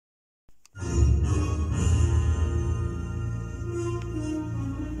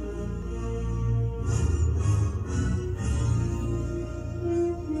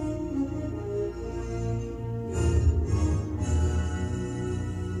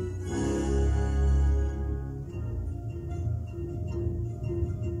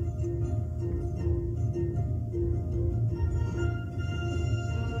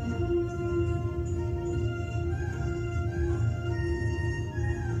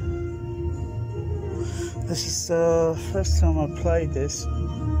This is the first time I played this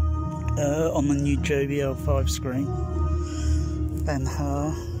on the new JBL 5 screen.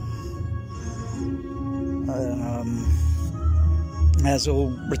 Ben-hur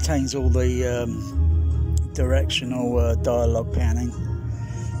retains all the directional dialogue panning.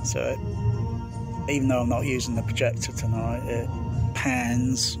 So even though I'm not using the projector tonight, it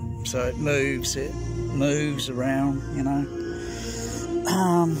pans, so it moves around, you know.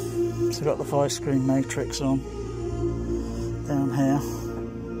 So I've got the 5-screen matrix on down here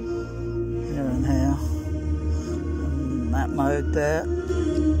and here, and that mode there,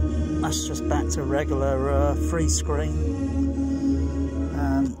 that's just back to regular 3-screen,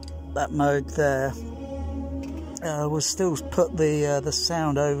 and that mode there will still put the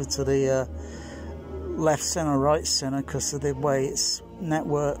sound over to the left center, right center, because of the way it's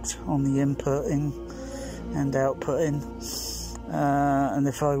networked on the inputting and outputting. And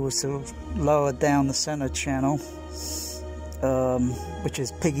if I was to lower down the center channel, which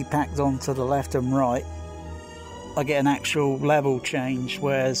is piggybacked onto the left and right, I get an actual level change,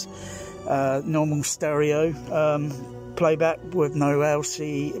 whereas normal stereo playback with no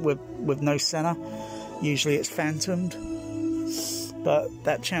LC, with no center, usually it's phantomed, but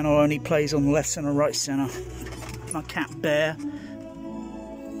that channel only plays on the left center, right center. My cat Bear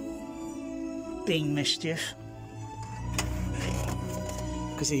being mischief,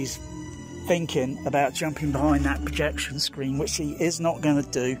 because he's thinking about jumping behind that projection screen, which he is not going to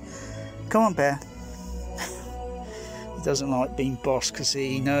do. Come on, Bear. He doesn't like being bossed because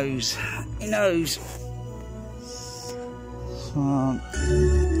he knows.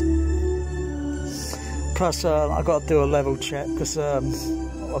 Plus, I've got to do a level check because I've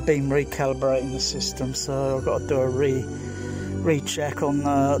been recalibrating the system, so I've got to do a recheck on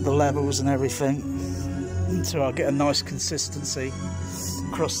the levels and everything, until I get a nice consistency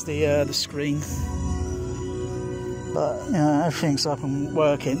across the screen. But you know, everything's up and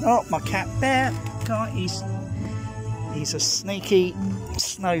working. Oh, my cat Bear! God, he's a sneaky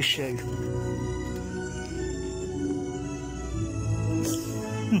snowshoe.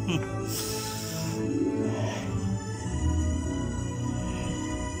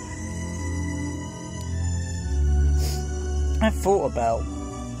 I've thought about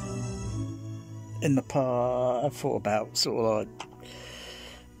in the past. I've thought about sort of like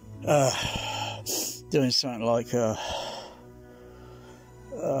doing something like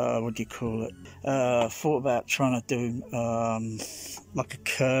what do you call it? Thought about trying to do like a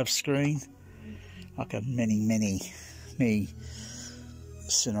curved screen, like a mini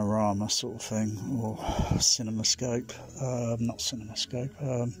Cinerama sort of thing, or CinemaScope. Not CinemaScope.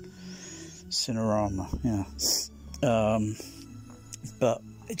 Cinerama. Yeah. But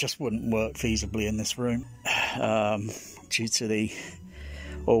it just wouldn't work feasibly in this room due to the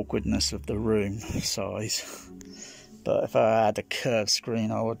awkwardness of the room size. But if I had a curved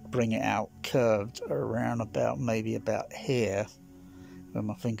screen, I would bring it out curved around maybe about here, where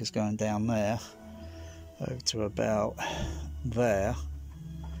my finger's going down there, over to about there,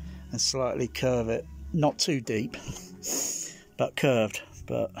 and slightly curve it, not too deep, but curved.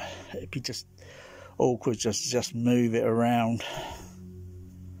 But it'd be just awkward just move it around.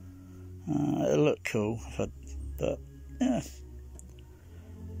 It'll look cool, but yeah,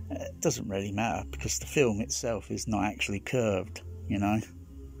 it doesn't really matter because the film itself is not actually curved, you know.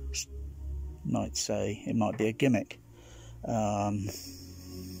 Might say it might be a gimmick. Our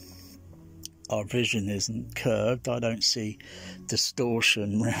vision isn't curved. I don't see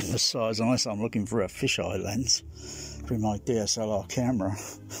distortion around the sides unless I'm looking for a fisheye lens through my DSLR camera.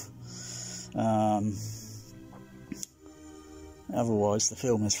 Otherwise the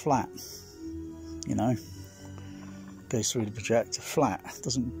film is flat, you know, goes through the projector flat,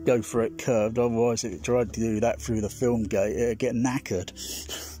 doesn't go for it curved. Otherwise if it tried to do that through the film gate, it'd get knackered.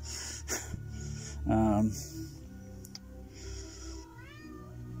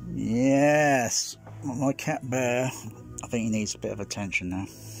 Yes, my cat Bear, I think he needs a bit of attention now,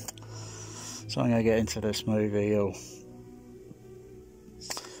 so I'm going to get into this movie, or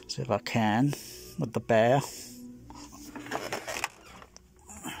see if I can, with the bear.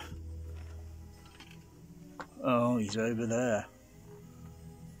 Oh, he's over there.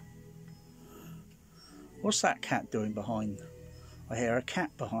 What's that cat doing behind? I hear a cat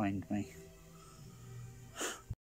behind me.